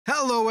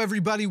Hello,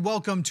 everybody.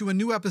 Welcome to a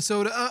new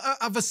episode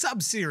of a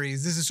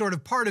sub-series. This is sort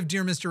of part of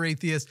Dear Mr.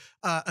 Atheist,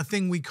 a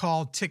thing we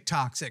call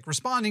TikToxic,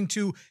 responding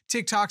to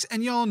TikToks.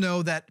 And y'all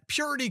know that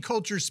purity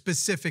culture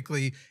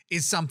specifically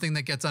is something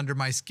that gets under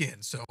my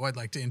skin. So I'd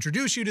like to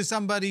introduce you to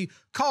somebody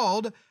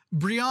called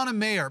Breanna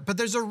Mayer. But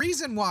there's a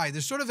reason why.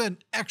 There's sort of an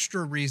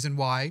extra reason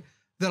why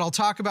that I'll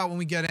talk about when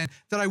we get in,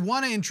 that I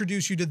want to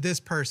introduce you to this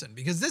person,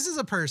 because this is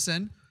a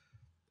person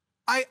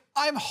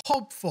I'm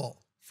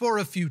hopeful for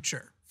a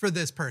future for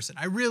this person.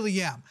 I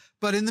really am.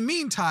 But in the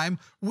meantime,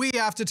 we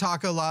have to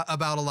talk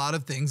about a lot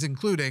of things,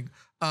 including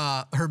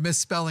her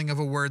misspelling of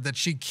a word that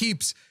she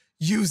keeps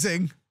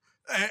using.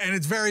 And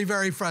it's very,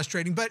 very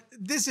frustrating. But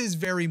this is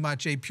very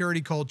much a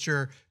purity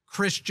culture,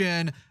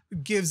 Christian,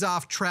 gives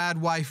off trad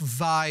wife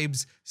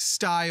vibes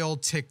style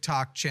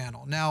TikTok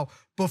channel. Now,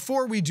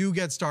 before we do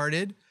get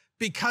started,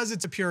 because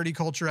it's a purity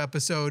culture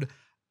episode,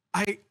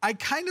 I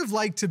kind of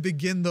like to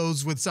begin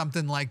those with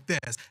something like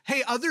this.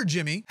 Hey, other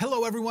Jimmy.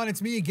 Hello, everyone.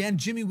 It's me again,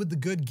 Jimmy with the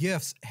good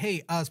gifts.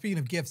 Hey, speaking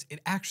of gifts, it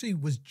actually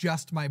was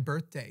just my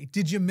birthday.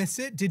 Did you miss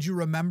it? Did you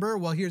remember?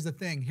 Well, here's the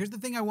thing. Here's the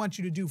thing I want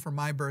you to do for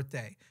my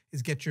birthday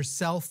is get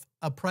yourself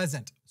a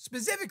present,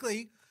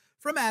 specifically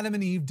from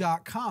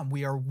adamandeve.com.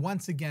 We are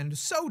once again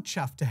so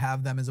chuffed to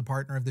have them as a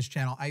partner of this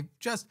channel.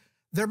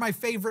 They're my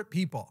favorite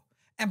people.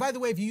 And by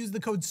the way, if you use the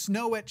code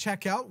SNOW at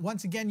checkout,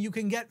 once again, you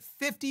can get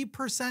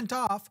 50%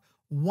 off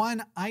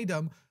one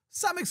item.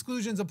 Some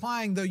exclusions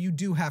applying, though.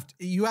 You have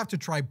to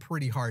try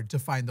pretty hard to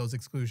find those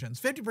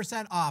exclusions.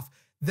 50% off.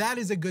 That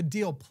is a good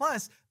deal.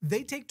 Plus,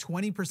 they take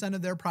 20%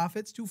 of their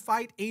profits to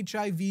fight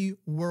HIV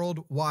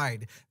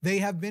worldwide. They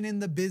have been in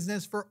the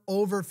business for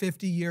over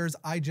 50 years.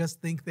 I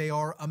just think they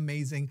are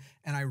amazing,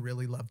 and I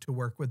really love to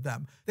work with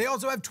them. They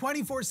also have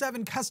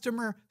 24/7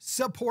 customer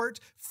support,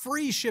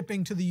 free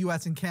shipping to the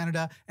US and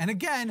Canada, and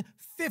again,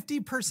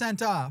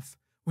 50% off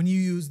when you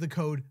use the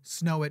code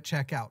SNOW at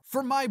checkout.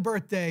 For my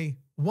birthday,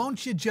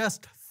 won't you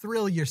just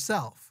thrill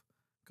yourself?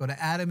 Go to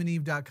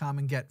adamandeve.com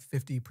and get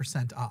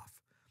 50%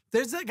 off.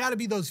 There's got to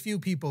be those few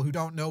people who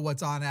don't know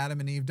what's on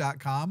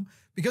adamandeve.com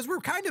because we're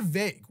kind of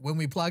vague when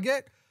we plug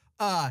it.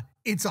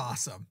 It's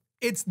awesome.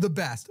 It's the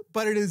best,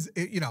 but it is,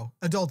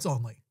 adults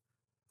only.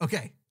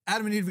 Okay,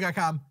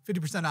 adamandeve.com,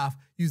 50% off.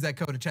 Use that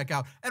code to check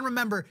out. And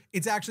remember,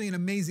 it's actually an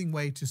amazing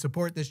way to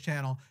support this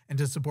channel and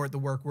to support the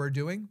work we're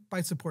doing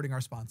by supporting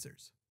our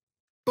sponsors.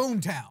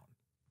 Boomtown.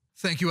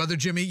 Thank you, other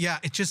Jimmy. Yeah,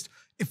 it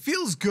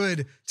feels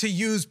good to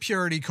use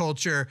purity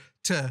culture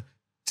to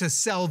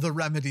sell the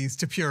remedies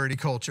to purity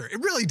culture.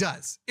 It really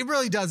does. It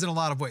really does in a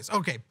lot of ways.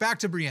 Okay, back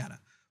to Breanna.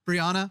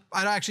 Breanna,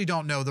 I actually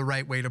don't know the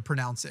right way to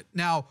pronounce it.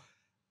 Now,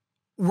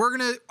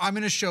 I'm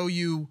gonna show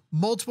you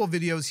multiple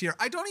videos here.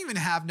 I don't even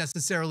have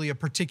necessarily a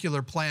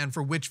particular plan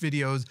for which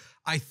videos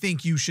I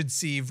think you should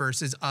see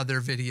versus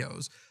other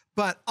videos.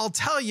 But I'll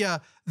tell you,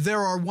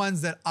 there are ones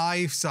that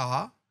I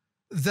saw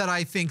that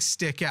I think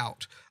stick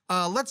out.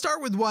 Let's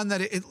start with one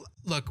that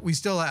look, we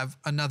still have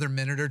another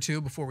minute or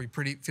two before we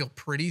feel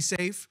pretty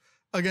safe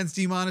against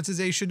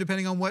demonetization,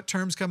 depending on what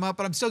terms come up,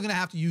 but I'm still gonna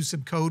have to use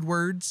some code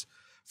words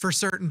for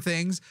certain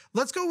things.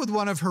 Let's go with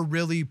one of her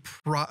really,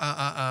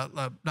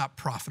 not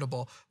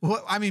profitable.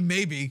 Well, I mean,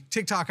 maybe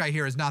TikTok I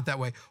hear is not that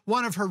way.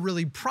 One of her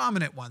really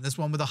prominent one, this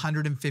one with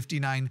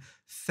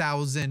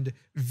 159,000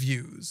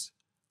 views.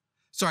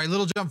 Sorry,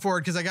 little jump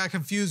forward because I got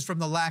confused from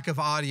the lack of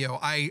audio.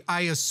 I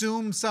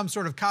assume some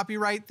sort of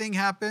copyright thing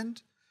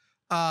happened.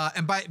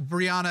 And by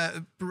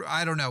Breanna,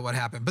 I don't know what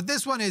happened. But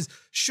this one is,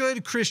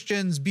 should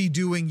Christians be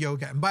doing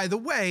yoga? And by the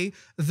way,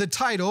 the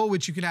title,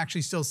 which you can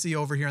actually still see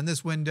over here in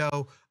this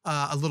window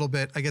a little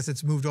bit, I guess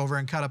it's moved over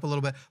and cut up a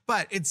little bit,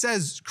 but it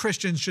says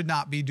Christians should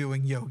not be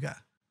doing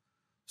yoga.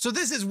 So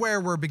this is where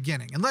we're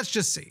beginning. And let's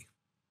just see.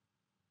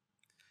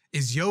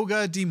 Is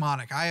yoga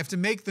demonic? I have to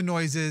make the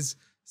noises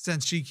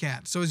since she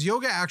can't. So is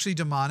yoga actually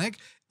demonic?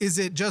 Is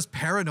it just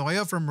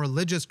paranoia from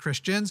religious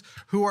Christians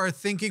who are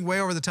thinking way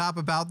over the top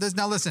about this?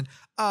 Now listen,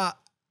 I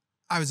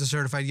was a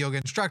certified yoga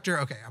instructor.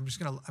 Okay, I'm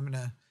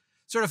gonna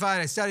certified.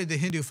 I studied the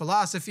Hindu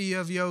philosophy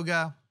of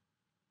yoga.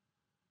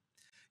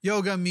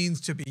 Yoga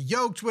means to be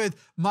yoked with.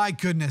 My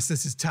goodness,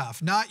 this is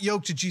tough. Not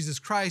yoked to Jesus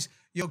Christ,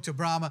 yoked to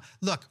Brahma.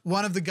 Look,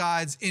 one of the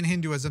gods in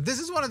Hinduism. This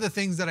is one of the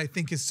things that I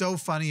think is so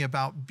funny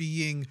about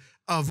being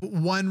of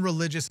one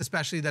religious,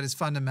 especially that is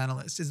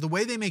fundamentalist, is the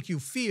way they make you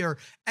fear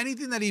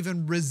anything that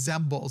even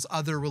resembles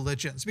other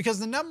religions. Because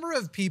the number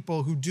of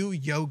people who do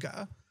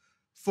yoga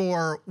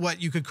for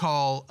what you could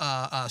call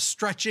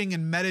stretching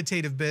and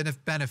meditative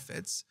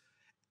benefits,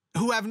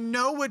 who have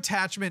no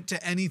attachment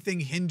to anything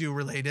Hindu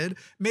related,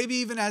 maybe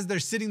even as they're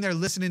sitting there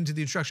listening to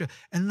the instruction,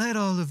 and let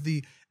all of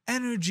the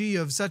energy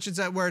of such and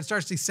such, where it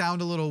starts to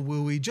sound a little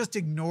wooey, just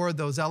ignore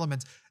those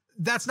elements.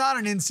 That's not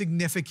an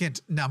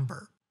insignificant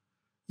number.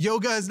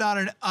 Yoga is not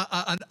an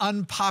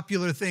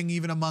unpopular thing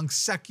even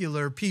amongst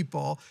secular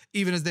people,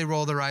 even as they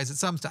roll their eyes at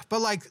some stuff.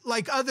 But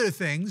like other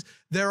things,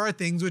 there are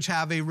things which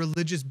have a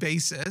religious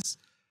basis,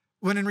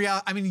 when in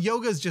reality, I mean,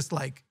 yoga is just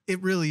like,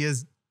 it really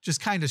is just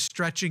kind of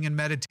stretching and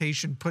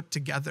meditation put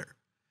together.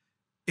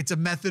 it's a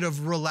method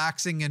of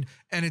relaxing, and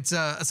it's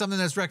something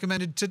that's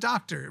recommended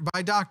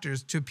by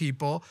doctors to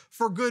people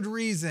for good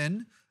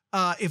reason,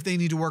 if they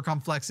need to work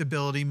on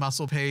flexibility,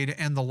 muscle pain,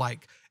 and the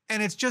like.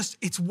 And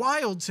it's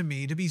wild to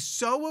me to be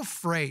so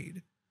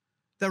afraid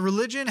that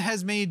religion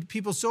has made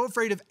people so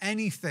afraid of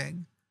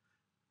anything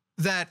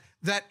that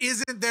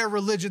isn't their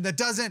religion, that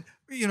doesn't,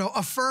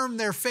 affirm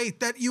their faith,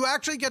 that you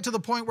actually get to the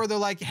point where they're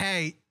like,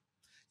 hey,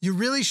 you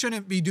really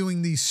shouldn't be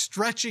doing these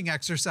stretching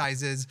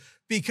exercises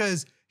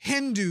because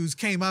Hindus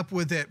came up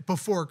with it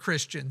before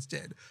Christians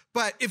did.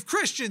 But if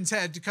Christians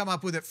had to come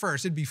up with it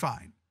first, it'd be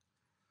fine.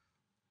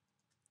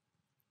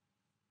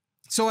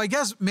 So I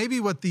guess maybe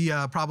what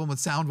the problem with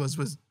sound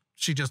was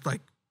she just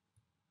like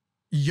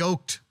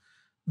yoked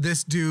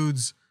this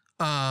dude's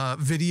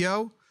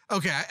video.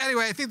 Okay,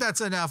 anyway, I think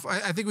that's enough.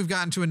 I think we've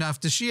gotten to enough.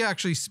 Does she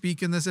actually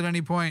speak in this at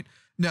any point?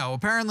 No,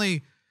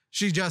 apparently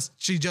she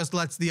just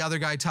lets the other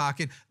guy talk.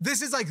 And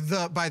this is like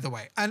by the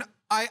way, and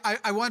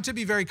I want to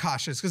be very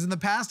cautious because in the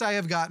past I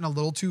have gotten a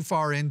little too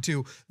far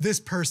into this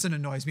person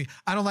annoys me.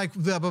 I don't like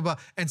blah, blah, blah.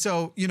 And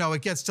so,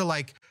 it gets to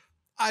like,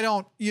 I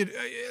don't,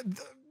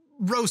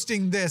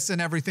 roasting this and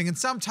everything. And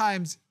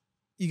sometimes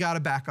you got to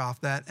back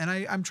off that. And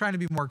I'm trying to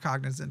be more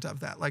cognizant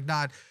of that, like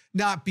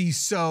not be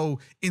so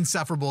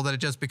insufferable that it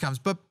just becomes,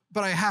 but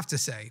I have to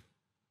say,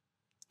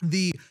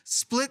 the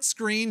split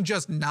screen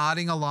just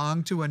nodding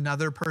along to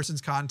another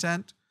person's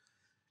content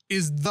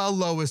is the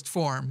lowest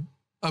form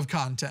of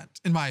content,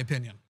 in my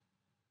opinion.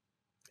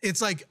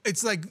 It's like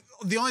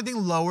the only thing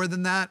lower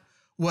than that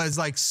was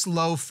like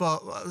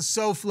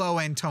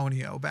SoFlo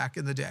Antonio back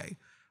in the day,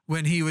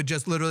 when he would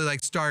just literally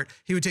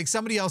he would take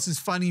somebody else's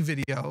funny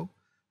video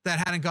that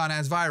hadn't gone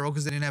as viral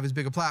because they didn't have as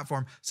big a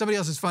platform, somebody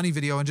else's funny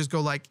video, and just go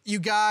like, you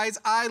guys,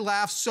 I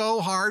laughed so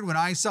hard when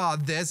I saw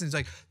this. And it's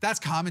like, that's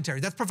commentary.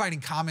 That's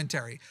providing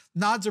commentary.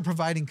 Nods are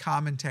providing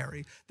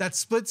commentary. That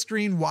split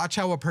screen, watch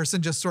how a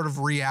person just sort of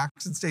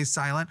reacts and stays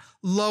silent.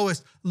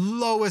 Lowest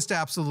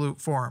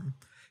absolute form.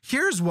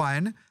 Here's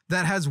one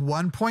that has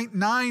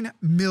 1.9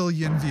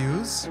 million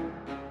views.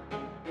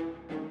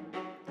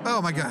 Oh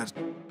my God.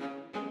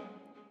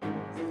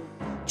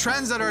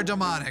 Trends that are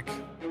demonic.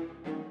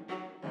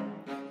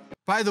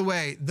 By the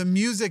way, the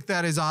music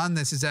that is on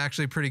this is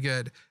actually pretty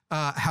good.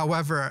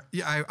 However,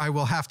 I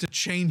will have to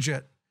change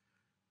it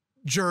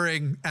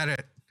during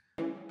edit.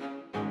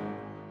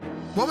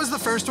 What was the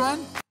first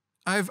one?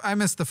 I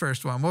missed the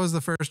first one. What was the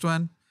first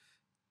one?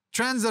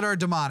 Trends that are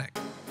demonic.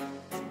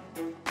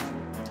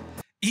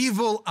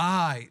 Evil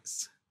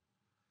eyes.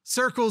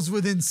 Circles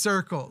within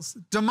circles.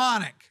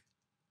 Demonic.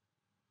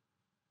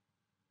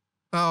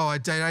 Oh,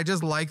 did I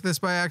just like this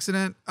by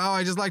accident? Oh,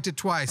 I just liked it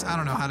twice. I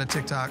don't know how to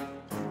TikTok.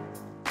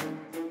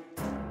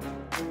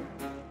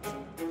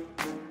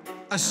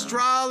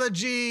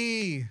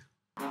 Astrology.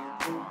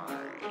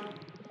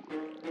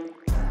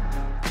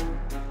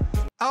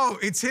 Oh,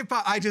 it's hip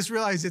hop. I just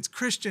realized it's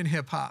Christian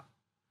hip hop.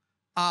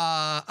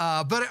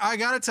 But I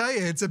gotta tell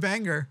you, it's a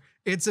banger.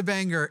 It's a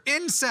banger.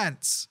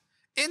 Incense.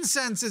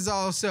 Incense is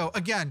also,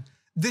 again,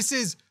 this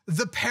is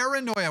the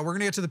paranoia. We're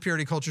gonna get to the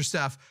purity culture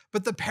stuff,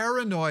 but the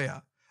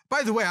paranoia.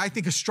 By the way, I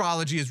think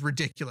astrology is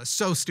ridiculous.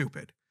 So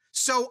stupid.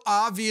 So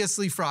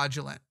obviously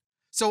fraudulent.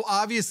 So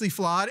obviously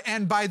flawed.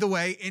 And by the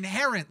way,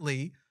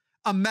 inherently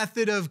a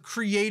method of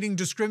creating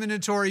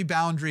discriminatory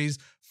boundaries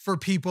for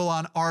people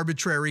on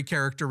arbitrary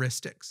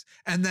characteristics,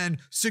 and then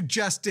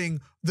suggesting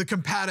the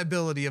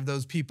compatibility of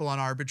those people on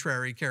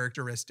arbitrary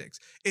characteristics.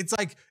 It's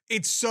like,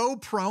 it's so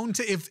prone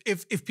to,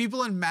 if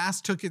people in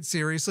mass took it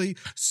seriously,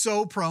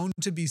 so prone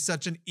to be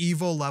such an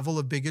evil level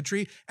of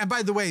bigotry. And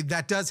by the way,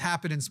 that does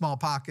happen in small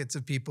pockets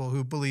of people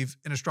who believe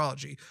in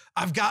astrology.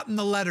 I've gotten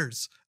the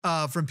letters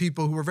from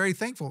people who were very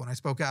thankful when I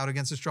spoke out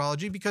against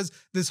astrology, because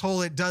this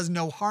whole "it does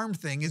no harm"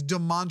 thing is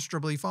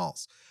demonstrably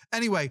false.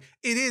 Anyway,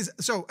 it is,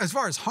 so as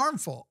far as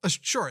harmful,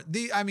 sure,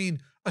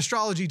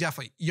 astrology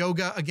definitely.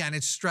 Yoga, again,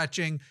 it's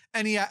stretching.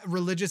 Any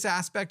religious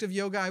aspect of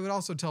yoga, I would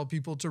also tell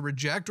people to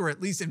reject, or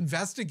at least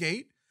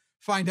investigate,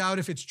 find out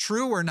if it's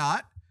true or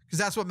not, because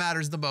that's what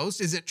matters the most.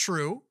 Is it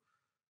true?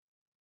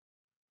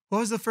 What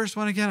was the first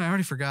one again? I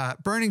already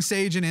forgot. Burning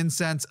sage and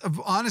incense.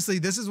 Honestly,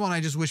 this is one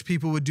I just wish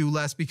people would do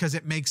less, because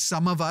it makes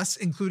some of us,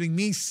 including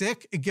me,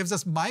 sick. It gives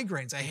us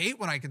migraines. I hate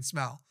when I can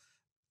smell.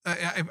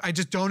 I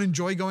just don't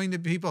enjoy going to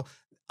people,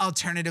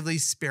 alternatively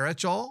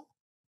spiritual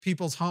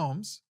people's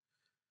homes,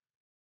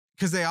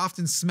 because they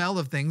often smell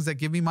of things that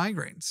give me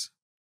migraines.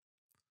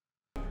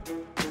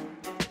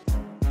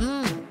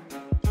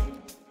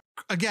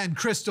 Again,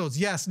 crystals,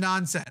 yes,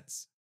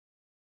 nonsense.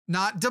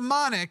 Not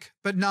demonic,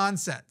 but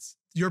nonsense.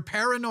 Your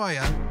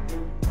paranoia.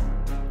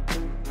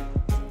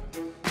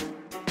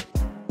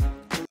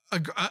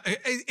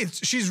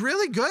 She's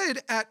really good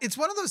at, it's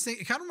one of those things,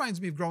 it kind of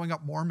reminds me of growing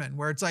up Mormon,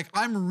 where it's like,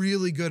 I'm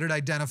really good at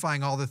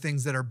identifying all the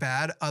things that are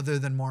bad other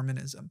than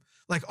Mormonism.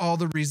 Like all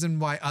the reason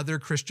why other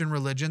Christian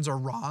religions are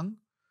wrong.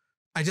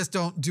 I just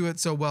don't do it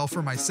so well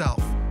for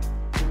myself.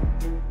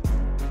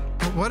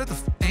 What are the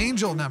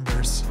angel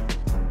numbers?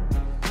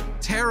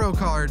 Tarot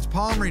cards,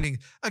 palm reading.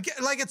 Again,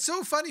 like, it's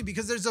so funny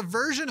because there's a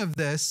version of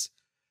this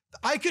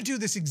I could do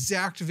this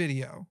exact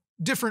video,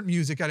 different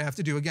music I'd have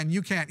to do. Again,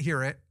 you can't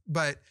hear it,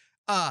 but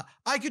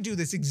I could do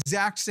this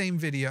exact same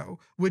video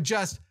with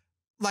just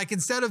like,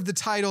 instead of the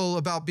title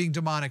about being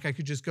demonic, I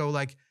could just go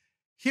like,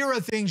 here are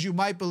things you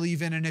might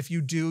believe in, and if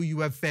you do,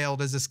 you have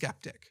failed as a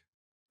skeptic.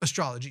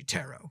 Astrology,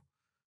 tarot,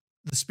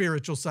 the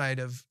spiritual side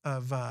of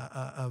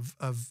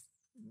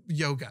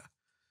yoga,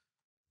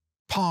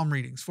 palm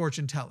readings,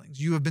 fortune tellings.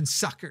 You have been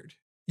suckered.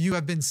 You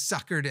have been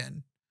suckered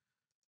in,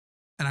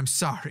 and I'm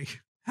sorry,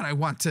 and I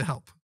want to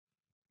help.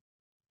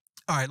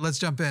 All right, let's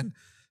jump in.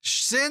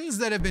 Sins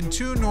that have been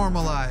too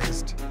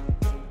normalized.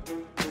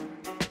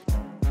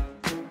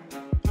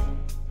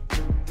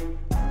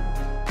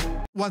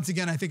 Once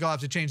again, I think I'll have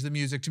to change the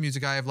music to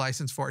music I have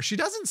license for. She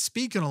doesn't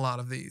speak in a lot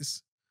of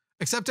these,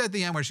 except at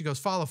the end where she goes,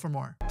 follow for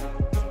more.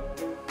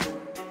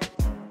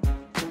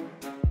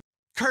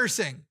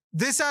 Cursing.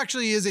 This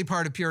actually is a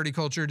part of purity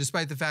culture,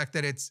 despite the fact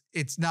that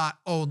it's not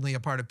only a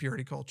part of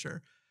purity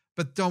culture.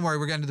 But don't worry,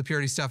 we're getting to the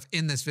purity stuff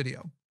in this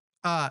video.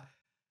 Apparently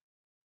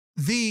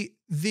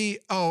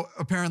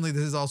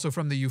this is also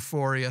from the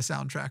Euphoria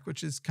soundtrack,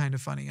 which is kind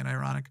of funny and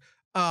ironic.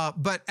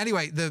 But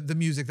anyway, the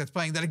music that's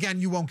playing that,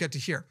 again, you won't get to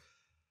hear.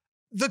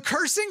 The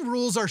cursing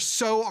rules are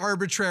so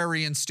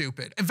arbitrary and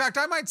stupid. In fact,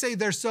 I might say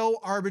they're so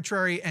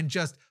arbitrary and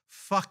just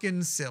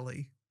fucking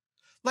silly.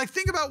 Like,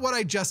 think about what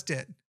I just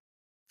did.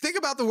 Think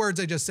about the words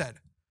I just said.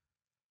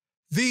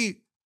 The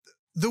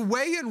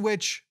way in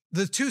which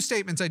the two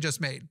statements I just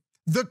made,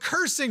 the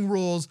cursing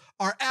rules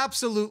are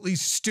absolutely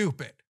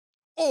stupid,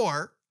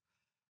 or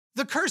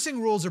the cursing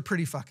rules are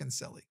pretty fucking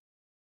silly.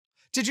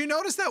 Did you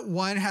notice that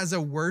one has a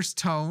worse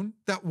tone,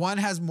 that one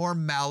has more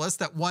malice,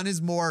 that one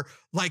is more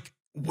like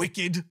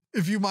wicked,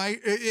 if you might,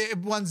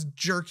 one's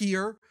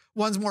jerkier,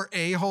 one's more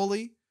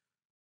a-holy?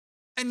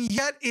 And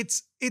yet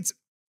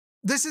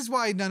this is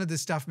why none of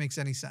this stuff makes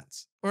any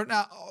sense. Or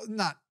not,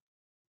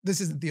 this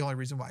isn't the only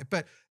reason why,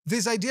 but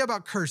this idea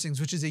about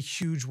cursings, which is a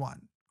huge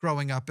one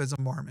growing up as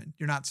a Mormon,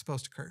 you're not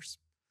supposed to curse.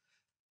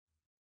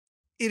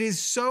 It is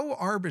so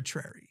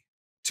arbitrary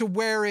to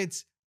where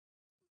it's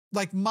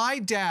like, my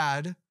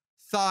dad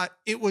thought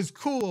it was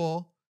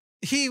cool.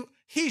 He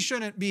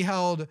shouldn't be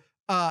held,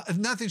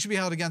 nothing should be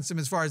held against him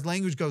as far as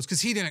language goes, because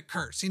he didn't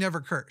curse. He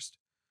never cursed.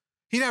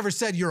 He never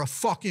said, you're a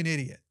fucking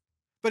idiot.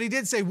 But he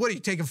did say, what are you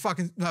taking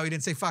fucking, no, he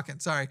didn't say fucking,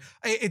 sorry.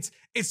 It's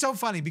so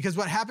funny because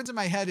what happens in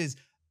my head is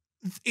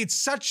it's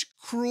such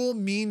cruel,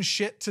 mean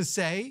shit to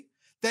say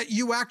that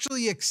you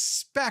actually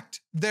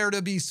expect there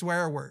to be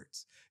swear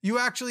words. You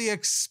actually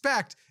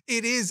expect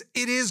it is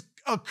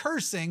a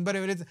cursing, but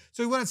it is.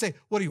 So he wouldn't say,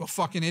 what are you, a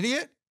fucking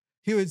idiot?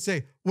 He would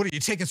say, what are you,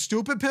 taking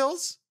stupid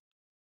pills?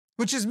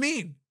 Which is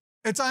mean.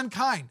 It's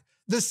unkind.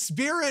 The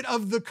spirit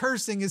of the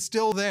cursing is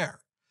still there.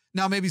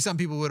 Now, maybe some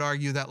people would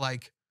argue that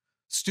like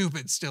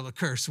stupid's still a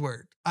curse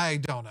word. I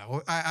don't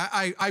know.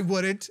 I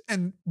wouldn't,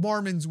 and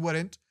Mormons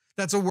wouldn't.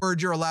 That's a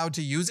word you're allowed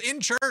to use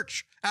in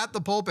church at the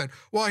pulpit.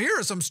 Well, here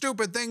are some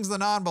stupid things the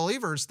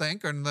non-believers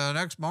think, and the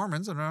next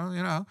Mormons, and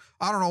I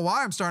don't know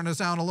why I'm starting to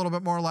sound a little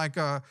bit more like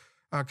Kent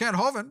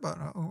Hovind, but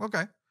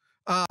okay.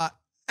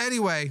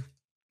 Anyway.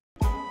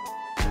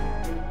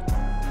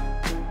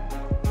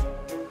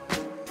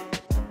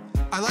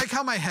 I like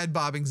how my head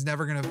bobbing's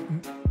never gonna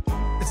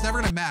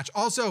match.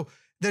 Also,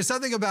 there's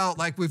something about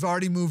like we've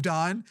already moved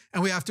on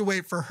and we have to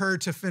wait for her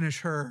to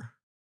finish her.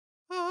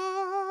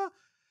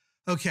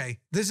 Okay,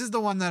 this is the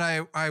one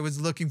that I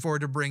was looking forward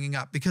to bringing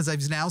up because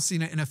I've now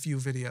seen it in a few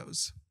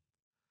videos.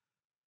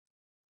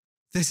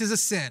 This is a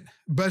sin.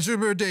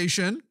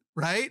 Bashiburdation,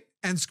 right?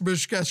 And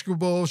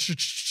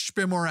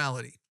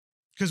immorality.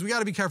 Because we got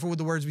to be careful with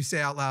the words we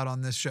say out loud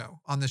on this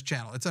show, on this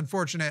channel. It's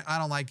unfortunate. I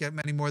don't like it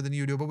many more than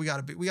you do, but we got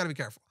to be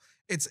careful.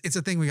 It's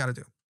a thing we got to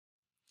do.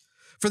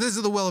 For this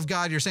is the will of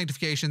God, your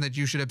sanctification, that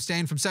you should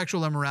abstain from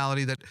sexual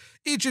immorality, that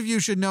each of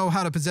you should know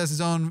how to possess his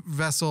own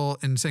vessel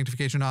in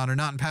sanctification and honor,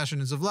 not in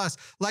passions of lust,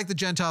 like the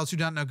Gentiles who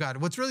don't know God.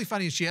 What's really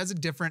funny is she has a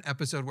different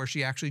episode where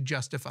she actually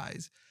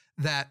justifies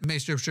that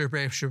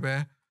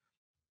sublating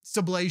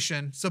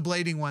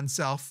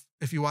oneself.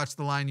 If you watch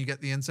the line, you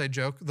get the inside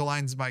joke. The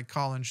line's my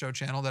call-in show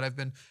channel that I've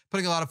been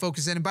putting a lot of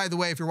focus in. And by the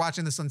way, if you're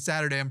watching this on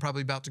Saturday, I'm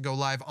probably about to go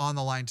live on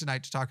the line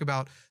tonight to talk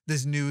about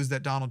this news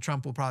that Donald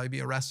Trump will probably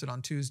be arrested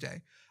on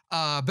Tuesday.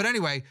 But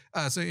anyway,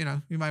 so,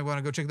 you might want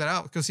to go check that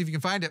out. Go see if you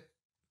can find it.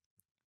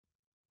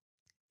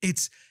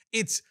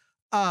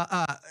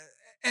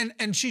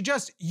 And she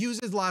just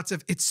uses lots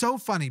of, it's so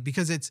funny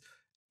because it's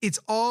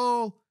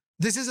all,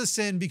 this is a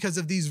sin because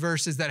of these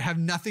verses that have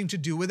nothing to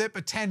do with it,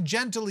 but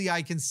tangentially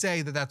I can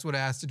say that that's what it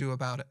has to do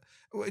about it.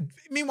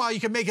 Meanwhile, you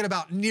can make it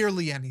about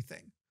nearly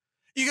anything.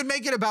 You can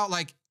make it about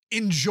like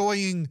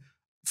enjoying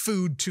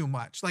food too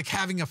much, like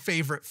having a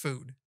favorite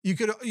food. You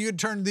could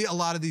turn a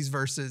lot of these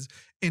verses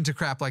into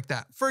crap like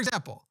that. For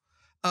example,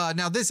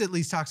 now this at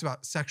least talks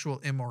about sexual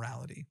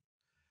immorality,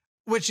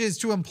 which is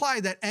to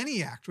imply that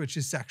any act which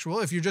is sexual,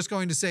 if you're just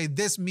going to say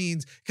this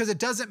means, because it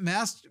doesn't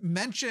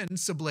mention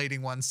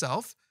sublating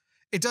oneself,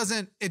 it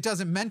doesn't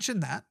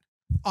mention that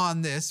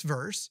on this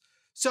verse.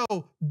 So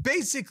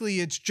basically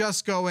it's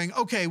just going,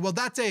 okay, well,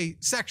 that's a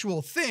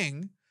sexual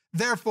thing.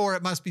 Therefore,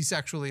 it must be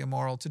sexually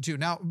immoral to do.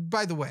 Now,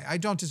 by the way, I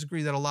don't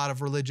disagree that a lot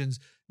of religions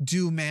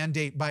do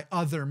mandate by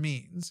other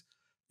means.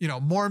 You know,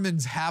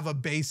 Mormons have a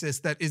basis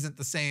that isn't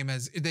the same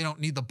as, they don't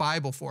need the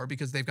Bible for,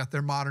 because they've got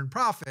their modern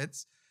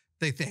prophets,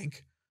 they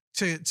think,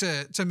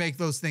 to make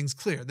those things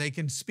clear. They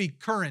can speak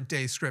current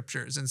day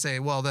scriptures and say,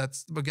 well,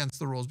 that's against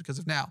the rules because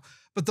of now.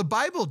 But the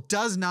Bible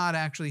does not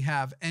actually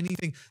have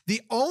anything.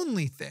 The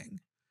only thing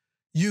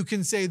you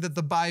can say that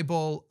the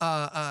Bible,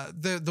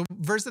 the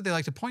verse that they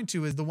like to point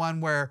to is the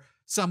one where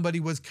somebody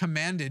was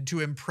commanded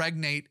to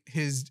impregnate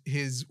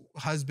his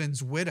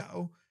husband's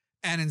widow,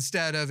 and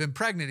instead of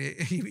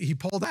impregnating, he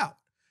pulled out.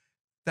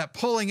 That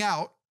pulling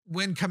out,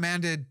 when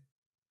commanded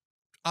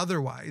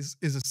otherwise,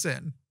 is a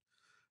sin.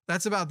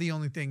 That's about the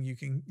only thing you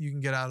can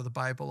get out of the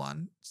Bible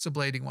on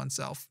sublating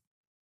oneself.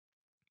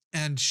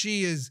 And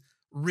she is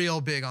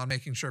real big on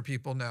making sure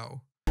people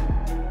know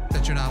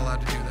that you're not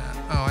allowed to do that.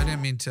 Oh, I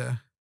didn't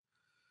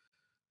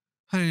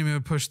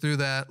even push through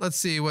that. Let's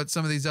see what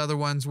some of these other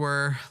ones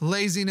were.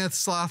 Laziness,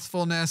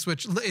 slothfulness,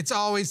 which it's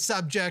always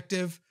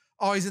subjective,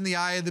 always in the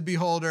eye of the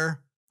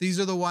beholder. These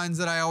are the ones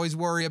that I always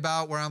worry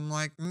about, where I'm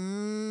like,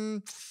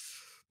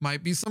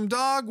 might be some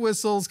dog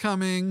whistles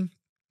coming.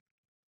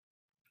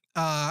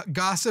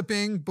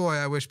 Gossiping. Boy,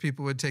 I wish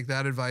people would take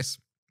that advice.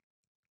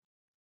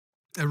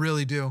 I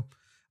really do.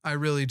 I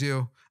really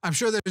do. I'm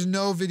sure there's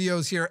no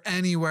videos here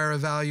anywhere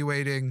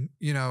evaluating,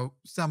 you know,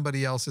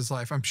 somebody else's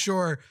life. I'm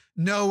sure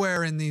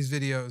nowhere in these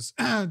videos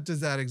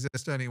does that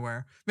exist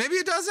anywhere. Maybe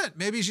it doesn't.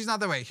 Maybe she's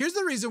not that way. Here's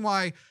the reason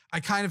why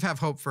I kind of have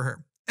hope for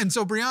her. And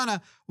so,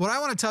 Breanna, what I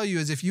want to tell you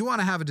is, if you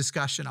want to have a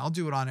discussion, I'll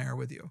do it on air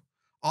with you.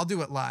 I'll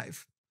do it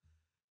live.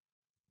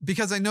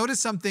 Because I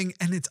noticed something,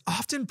 and it's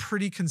often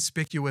pretty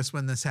conspicuous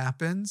when this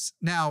happens.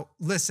 Now,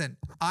 listen,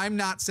 I'm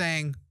not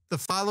saying the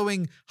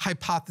following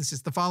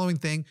hypothesis, the following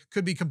thing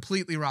could be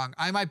completely wrong.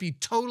 I might be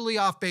totally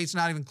off base,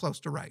 not even close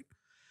to right.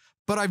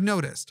 But I've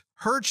noticed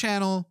her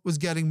channel was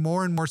getting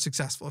more and more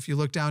successful. If you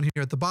look down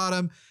here at the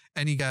bottom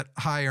and you get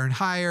higher and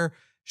higher,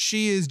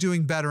 she is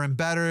doing better and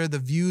better. The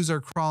views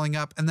are crawling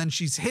up, and then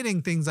she's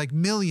hitting things like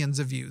millions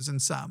of views in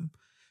some.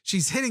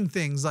 She's hitting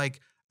things like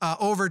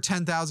over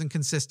 10,000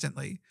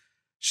 consistently.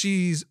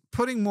 She's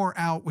putting more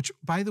out, which,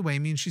 by the way,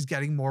 means she's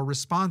getting more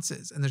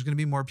responses, and there's going to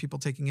be more people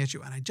taking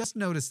issue. And I just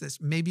noticed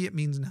this. Maybe it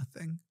means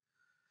nothing,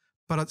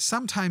 but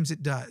sometimes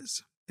it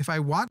does. If I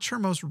watch her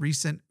most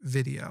recent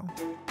video,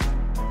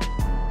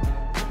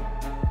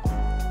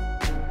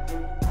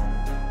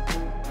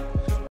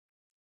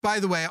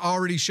 by the way,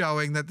 already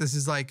showing that this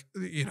is like,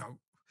 you know,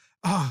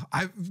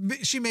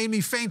 she made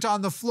me faint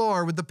on the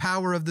floor with the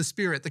power of the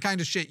spirit, the kind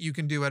of shit you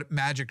can do at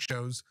magic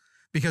shows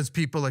because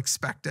people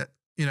expect it.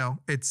 You know,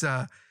 it's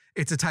a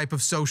type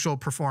of social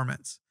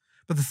performance.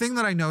 But the thing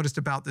that I noticed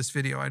about this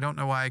video, I don't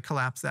know why I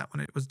collapsed that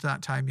when it was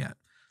not time yet.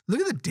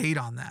 Look at the date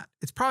on that.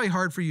 It's probably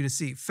hard for you to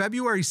see.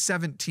 February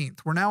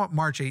 17th. We're now at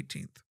March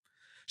 18th.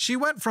 She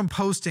went from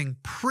posting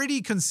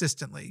pretty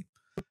consistently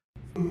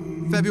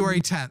February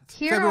 10th,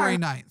 February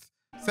 9th,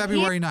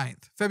 February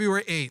 9th,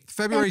 February 8th,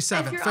 February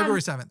 7th,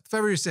 February 7th,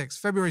 February 6th,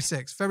 February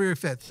 6th, February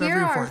 5th,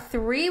 February 4th. Here are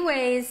 3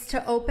 ways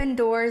to open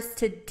doors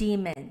to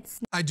demons.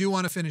 I do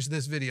want to finish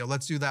this video.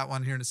 Let's do that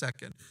one here in a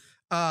second.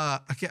 I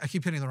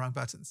keep hitting the wrong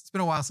buttons. It's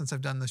been a while since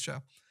I've done this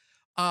show.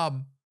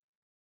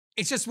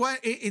 It's just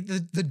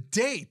the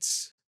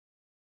dates,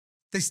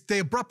 they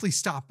abruptly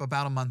stop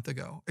about a month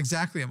ago.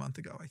 Exactly a month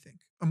ago, I think.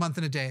 A month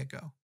and a day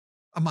ago.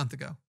 A month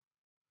ago.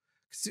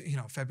 You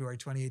know, February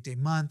 28-day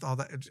month, all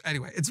that.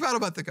 Anyway, it's about a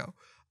month ago.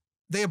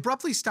 They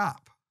abruptly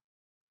stop.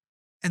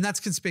 And that's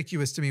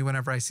conspicuous to me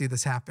whenever I see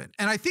this happen.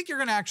 And I think you're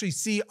going to actually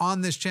see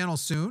on this channel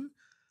soon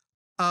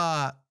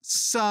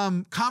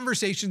some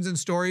conversations and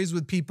stories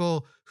with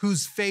people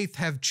whose faith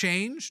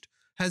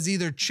has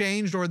either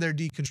changed or they're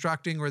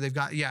deconstructing, or they've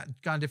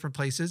gone different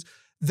places.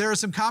 There are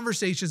some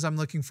conversations I'm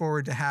looking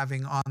forward to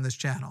having on this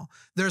channel.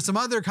 There are some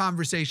other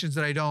conversations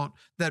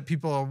that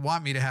people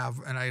want me to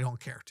have and I don't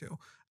care to.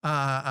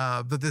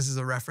 But this is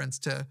a reference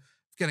to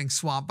getting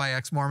swamped by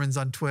ex-Mormons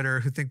on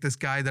Twitter who think this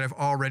guy that I've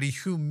already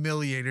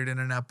humiliated in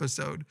an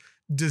episode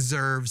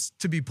deserves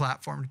to be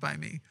platformed by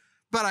me.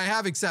 But I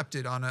have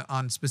accepted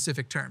on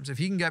specific terms. If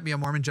he can get me a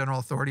Mormon general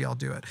authority, I'll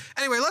do it.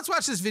 Anyway, let's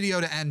watch this video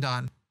to end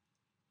on.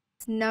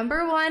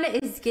 Number 1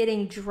 is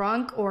getting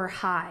drunk or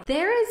high.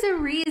 There is a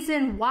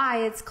reason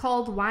why it's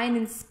called wine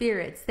and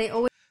spirits.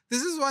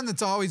 This is one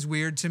that's always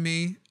weird to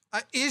me.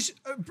 Is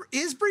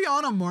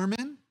Breanna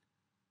Mormon?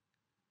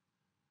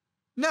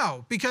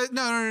 No, because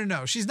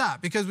no, she's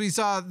not, because we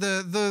saw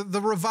the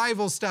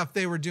revival stuff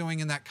they were doing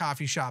in that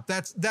coffee shop.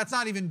 That's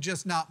not even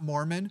just not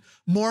Mormon.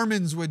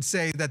 Mormons would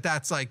say that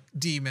that's like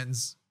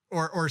demons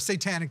or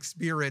satanic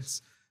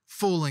spirits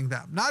fooling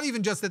them. Not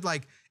even just that,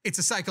 like, it's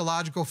a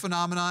psychological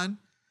phenomenon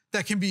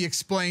that can be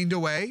explained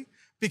away,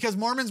 because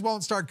Mormons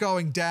won't start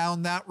going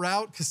down that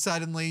route because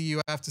suddenly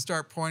you have to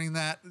start pointing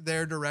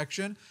their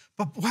direction.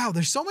 But wow,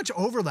 there's so much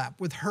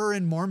overlap with her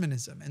and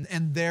Mormonism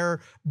and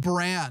their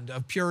brand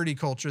of purity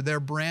culture,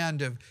 their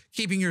brand of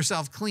keeping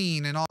yourself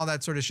clean and all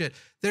that sort of shit.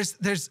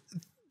 There's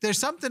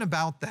something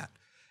about that.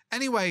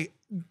 Anyway,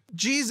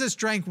 Jesus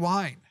drank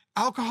wine.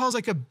 Alcohol is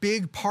like a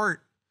big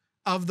part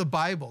of the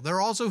Bible. There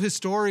are also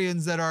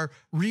historians that are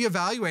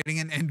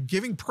reevaluating and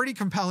giving pretty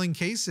compelling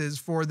cases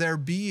for there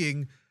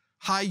being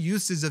high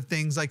uses of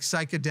things like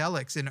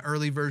psychedelics in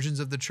early versions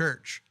of the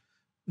church.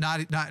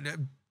 Not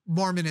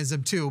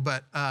Mormonism too,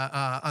 but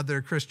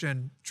other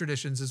Christian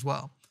traditions as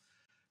well.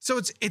 So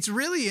it's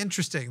really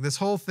interesting, this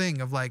whole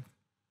thing of like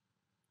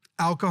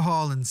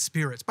alcohol and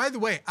spirits. By the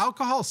way,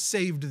 alcohol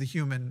saved the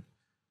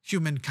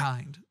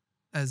humankind,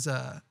 as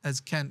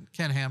Ken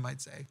Ham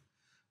might say,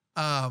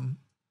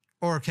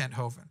 or Kent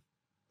Hovind.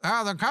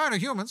 They're kind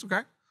of humans,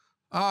 okay?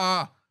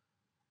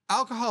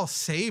 Alcohol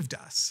saved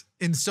us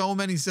in so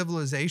many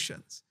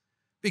civilizations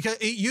because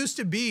it used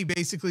to be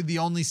basically the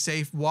only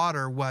safe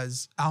water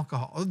was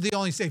alcohol. The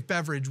only safe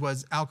beverage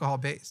was alcohol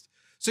based.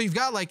 So you've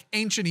got like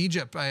ancient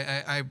Egypt,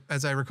 I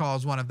as I recall,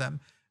 is one of them.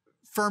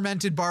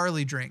 Fermented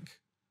barley drink,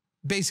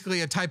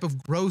 basically a type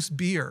of gross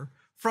beer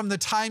from the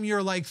time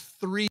you're like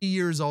 3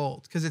 years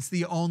old, because it's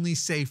the only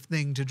safe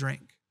thing to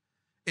drink.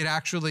 It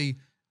actually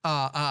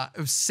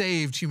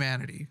saved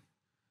humanity.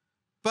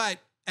 But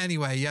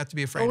anyway, you have to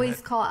be afraid of it.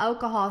 Always call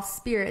alcohol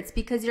spirits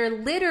because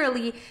you're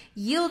literally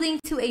yielding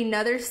to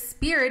another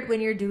spirit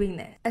when you're doing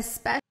this.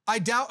 Especially, I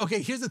doubt,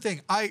 okay, here's the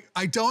thing. I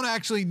don't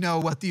actually know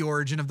what the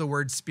origin of the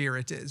word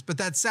spirit is, but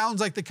that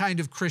sounds like the kind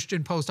of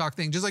Christian post-hoc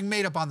thing, just like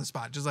made up on the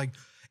spot. Just like,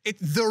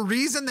 the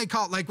reason they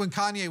call it, like when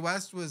Kanye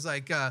West was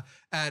like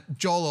at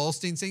Joel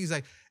Olstein's thing, he's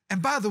like,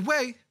 and by the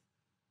way,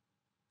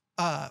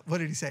 what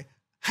did he say?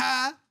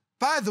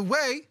 By the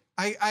way,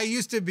 I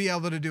used to be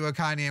able to do a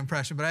Kanye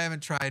impression, but I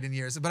haven't tried in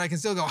years, but I can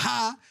still go,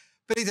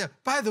 But he said,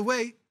 by the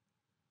way,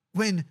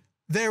 how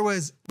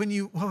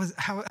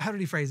did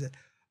he phrase it?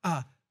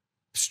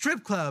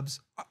 Strip clubs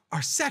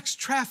are sex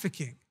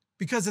trafficking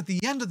because at the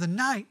end of the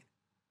night,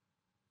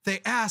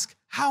 they ask,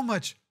 how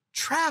much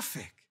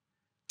traffic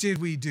did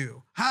we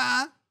do?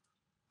 I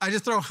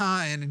just throw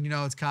in and you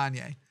know it's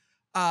Kanye.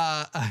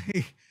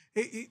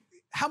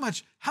 How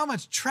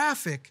much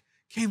traffic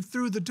came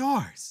through the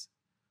doors?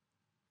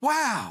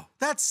 Wow,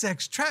 that's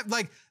sex traffic.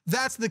 Like,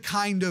 that's the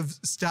kind of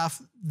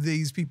stuff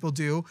these people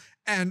do.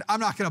 And I'm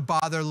not going to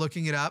bother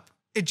looking it up.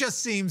 It just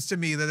seems to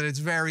me that it's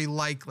very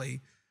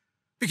likely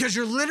because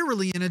you're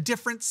literally in a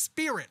different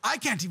spirit. I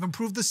can't even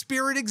prove the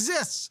spirit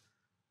exists.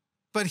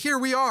 But here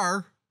we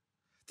are.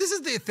 This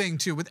is the thing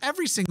too, with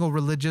every single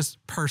religious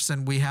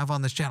person we have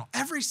on this channel,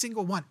 every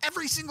single one.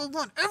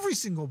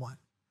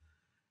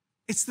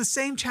 It's the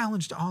same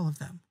challenge to all of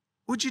them.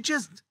 Would you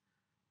just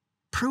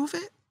prove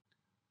it?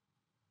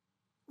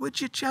 Would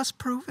you just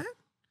prove it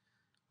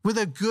with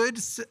a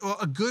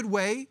good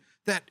way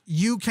that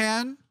you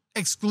can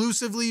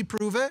exclusively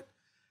prove it?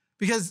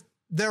 Because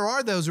there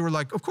are those who are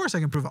like, of course I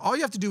can prove it. All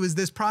you have to do is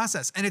this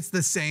process. And it's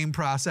the same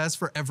process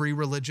for every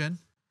religion.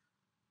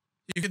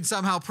 You can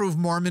somehow prove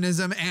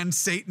Mormonism and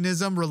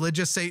Satanism,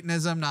 religious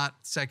Satanism, not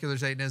secular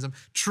Satanism,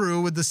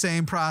 true with the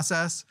same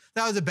process.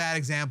 That was a bad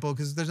example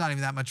because there's not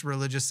even that much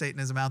religious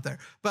Satanism out there.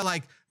 But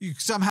like you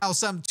somehow,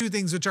 two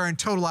things which are in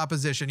total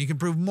opposition. You can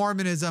prove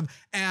Mormonism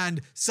and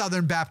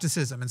Southern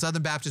Baptism, and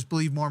Southern Baptists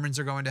believe Mormons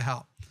are going to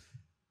hell.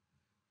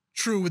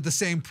 True with the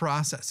same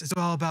process. It's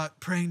all about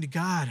praying to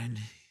God, and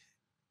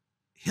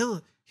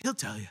he'll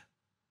tell you.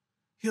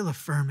 He'll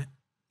affirm it.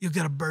 You'll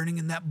get a burning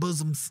in that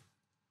bosom.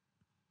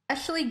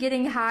 especially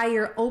getting high,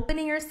 you're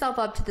opening yourself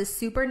up to the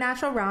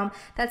supernatural realm.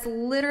 That's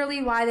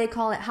literally why they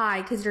call it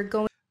high, because you're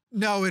going.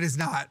 No, it is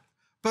not.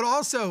 But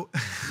also,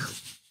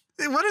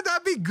 wouldn't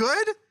that be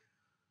good?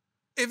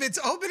 If it's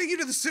opening you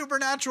to the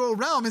supernatural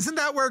realm, isn't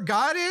that where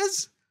God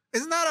is?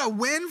 Isn't that a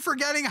win for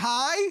getting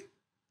high?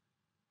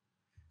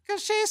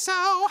 Because she's so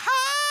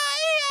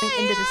high.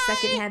 Into the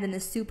second heaven, the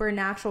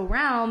supernatural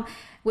realm,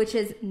 which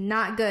is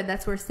not good.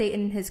 That's where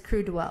Satan and his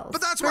crew dwells. But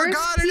that's where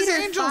God and his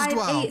angels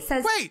dwell.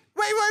 Says, Wait.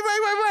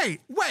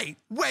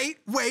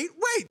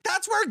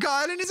 That's where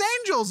God and his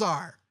angels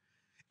are.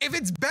 If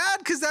it's bad,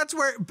 because that's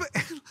where,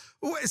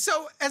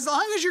 so as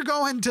long as you're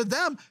going to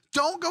them,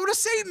 don't go to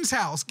Satan's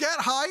house. Get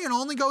high and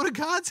only go to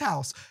God's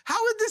house.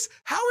 How would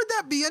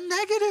that be a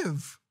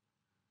negative?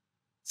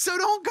 So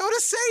don't go to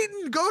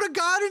Satan, go to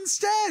God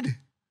instead.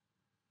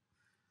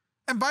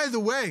 And by the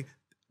way,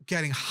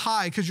 getting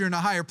high because you're in a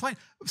higher plane,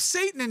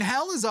 Satan in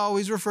hell is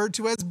always referred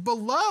to as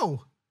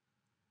below.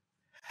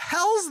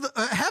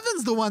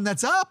 Heaven's the one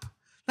that's up.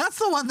 That's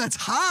the one that's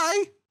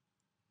high.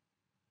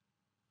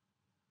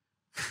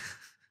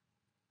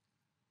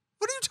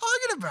 What are you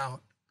talking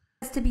about?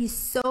 To be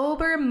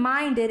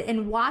sober-minded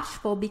and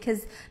watchful,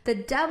 because the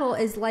devil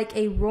is like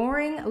a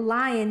roaring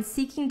lion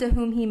seeking to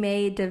whom he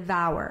may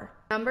devour.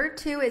 Number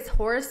 2 is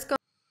horoscope.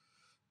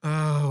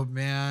 Oh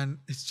man,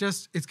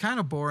 it's kind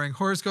of boring.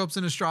 Horoscopes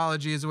and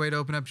astrology is a way to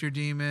open up your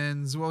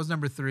demons. What was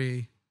number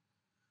 3?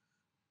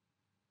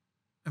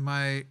 Am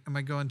I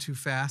going too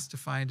fast to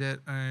find it?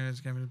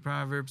 It's going to be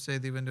Proverbs, say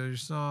the window of your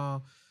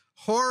soul.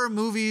 Horror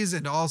movies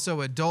and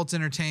also adult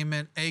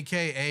entertainment,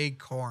 aka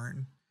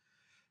corn.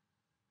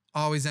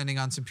 Always ending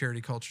on some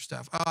purity culture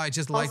stuff. Oh, I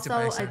just liked it.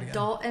 Also,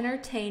 adult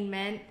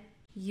entertainment,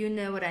 You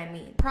know what I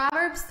mean.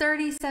 Proverbs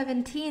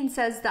 30:17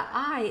 says the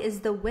eye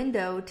is the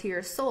window to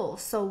your soul.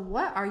 So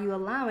what are you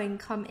allowing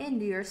come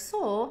into your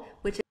soul,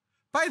 which is...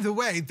 By the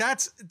way,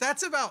 that's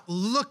about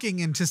looking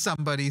into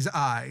somebody's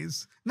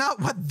eyes, not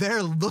what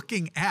they're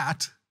looking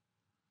at.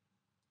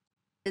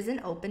 Is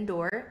an open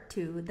door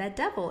to the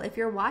devil. If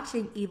you're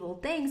watching evil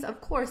things, of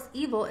course,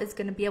 evil is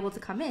going to be able to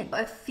come in.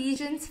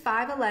 Ephesians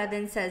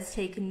 5:11 says,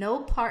 take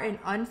no part in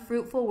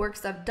unfruitful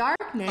works of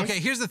darkness. Okay,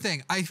 here's the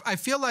thing. I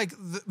feel like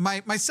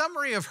my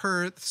summary of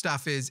her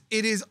stuff is,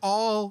 it is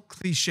all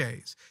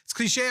cliches. It's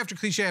cliche after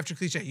cliche after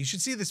cliche. You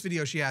should see this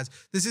video she has.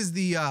 This is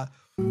the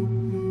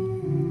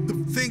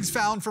things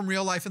found from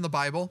real life in the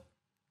Bible.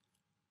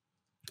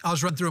 I'll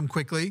just run through them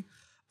quickly.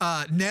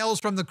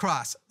 Nails from the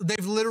cross.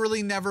 They've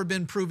literally never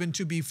been proven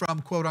to be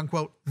from, quote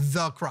unquote,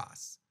 the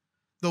cross,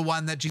 the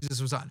one that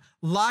Jesus was on.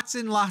 Lots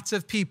and lots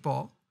of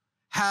people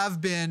have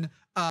been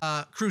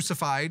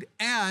crucified,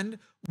 and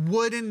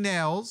wooden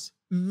nails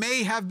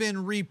may have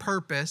been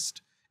repurposed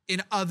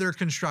in other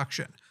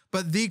construction,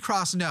 but the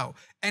cross, no.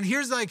 And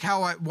here's like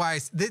why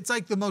it's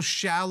like the most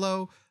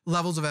shallow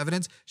levels of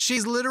evidence.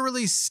 She's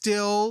literally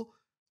still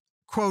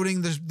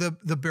quoting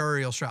the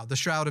burial shroud, the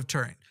Shroud of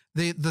Turin.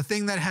 The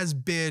thing that has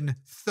been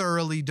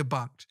thoroughly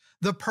debunked.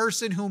 The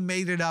person who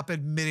made it up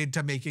admitted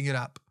to making it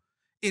up.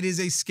 It is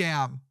a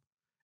scam.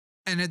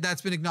 And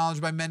that's been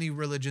acknowledged by many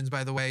religions,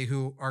 by the way,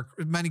 who are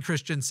many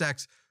Christian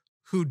sects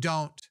who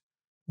don't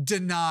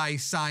deny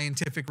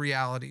scientific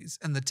realities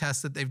and the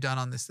tests that they've done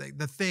on this thing.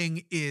 The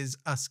thing is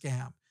a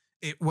scam.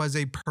 It was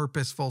a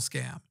purposeful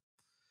scam.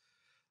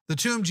 The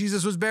tomb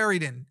Jesus was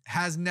buried in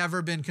has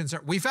never been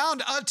confirmed. We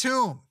found a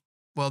tomb.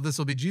 Well, this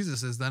will be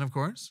Jesus's then, of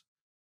course.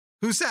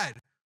 Who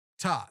said?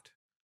 Todd.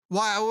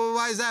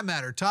 Why does that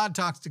matter? Todd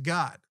talks to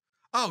God.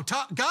 Oh,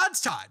 God's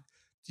Todd.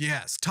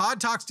 Yes,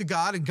 Todd talks to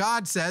God, and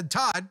God said,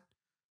 Todd,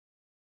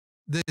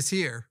 this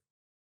here,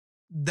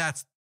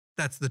 that's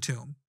the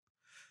tomb.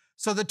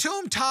 So the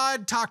tomb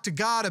Todd talked to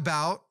God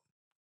about,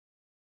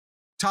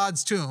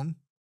 Todd's tomb,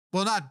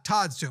 well, not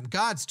Todd's tomb,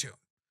 God's tomb,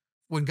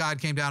 when God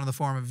came down in the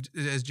form of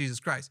as Jesus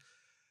Christ.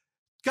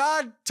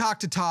 God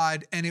talked to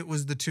Todd, and it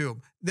was the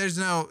tomb. There's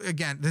no,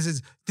 again, this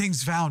is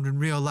things found in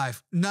real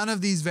life. None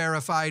of these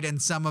verified,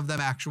 and some of them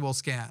actual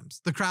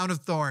scams. The crown of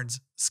thorns,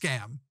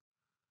 scam.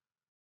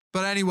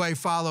 But anyway,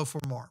 follow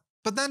for more.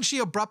 But then she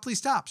abruptly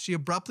stops.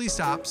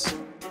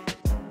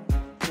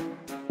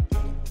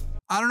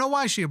 I don't know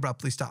why she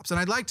abruptly stops, and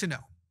I'd like to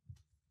know.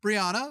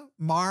 Breanna,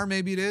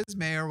 maybe it is,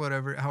 May or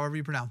whatever, however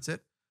you pronounce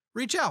it,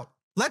 reach out.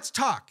 Let's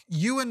talk,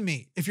 you and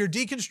me. If you're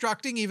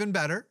deconstructing, even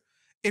better.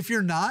 If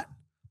you're not,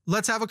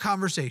 let's have a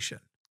conversation.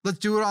 Let's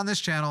do it on this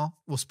channel.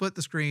 We'll split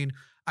the screen.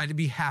 I'd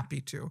be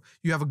happy to.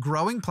 You have a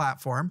growing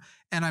platform,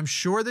 and I'm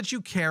sure that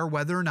you care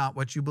whether or not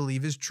what you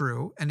believe is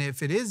true. And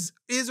if it is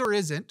or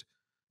isn't,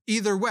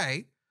 either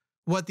way,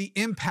 what the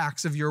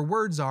impacts of your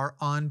words are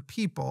on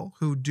people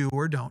who do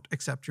or don't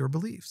accept your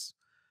beliefs.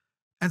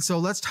 And so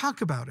let's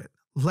talk about it.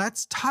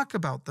 Let's talk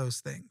about those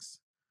things.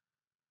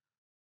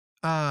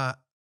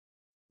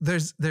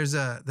 There's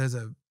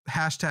a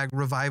hashtag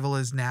revival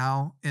is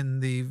now in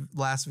the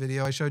last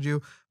video I showed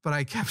you, but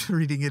I kept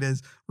reading it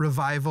as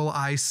revival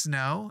I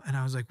snow. And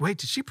I was like, wait,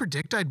 did she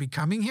predict I'd be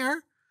coming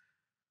here?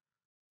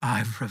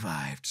 I've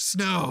revived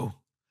snow.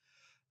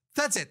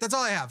 That's it. That's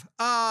all I have.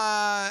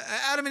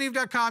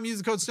 AdamandEve.com, use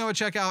the code SNOW at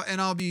checkout,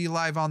 and I'll be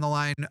live on the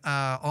line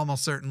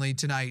almost certainly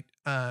tonight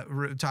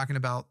talking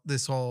about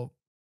this whole,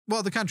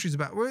 well, the country's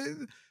about,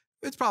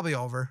 it's probably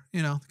over.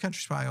 You know, the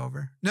country's probably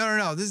over.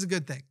 No. This is a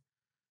good thing.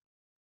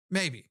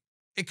 Maybe.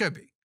 It could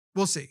be.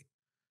 We'll see.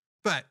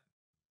 But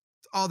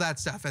all that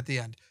stuff at the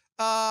end.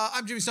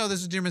 I'm Jimmy Snow.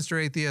 This is Dear Mr.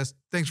 Atheist.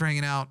 Thanks for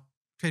hanging out.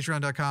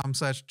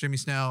 Patreon.com/Jimmy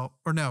Snow.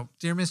 Or no,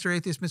 Dear Mr.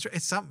 Atheist,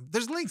 it's something.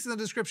 There's links in the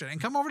description.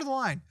 And come over to the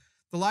line.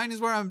 The line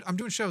is where I'm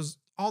doing shows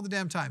all the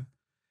damn time.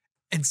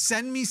 And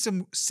send me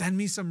some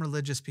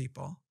religious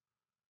people.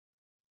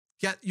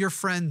 Get your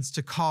friends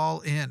to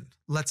call in.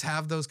 Let's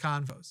have those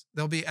convos.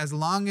 They'll be as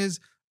long as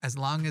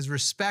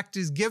respect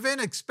is given,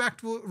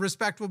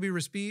 respect will be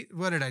respect.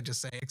 What did I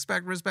just say?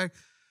 Expect respect.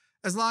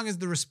 As long as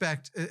the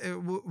respect,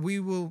 we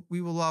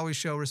will always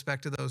show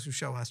respect to those who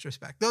show us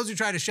respect. Those who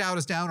try to shout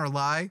us down or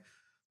lie,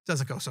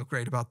 doesn't go so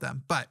great about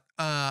them. But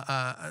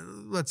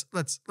let's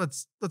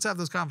have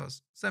those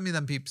convos. Send me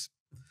them peeps.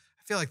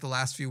 I feel like the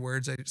last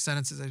few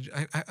sentences,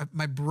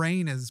 my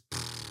brain is.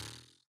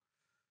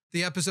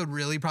 The episode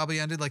really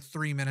probably ended like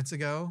 3 minutes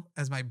ago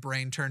as my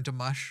brain turned to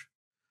mush.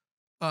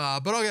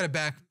 But I'll get it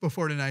back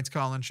before tonight's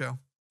call-in show.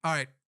 All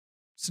right.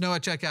 Snow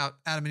at checkout,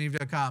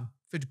 AdamandEve.com,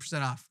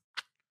 50% off.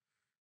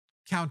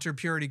 Counter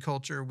purity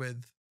culture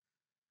with,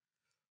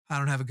 I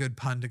don't have a good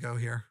pun to go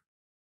here.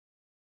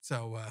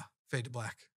 So fade to black.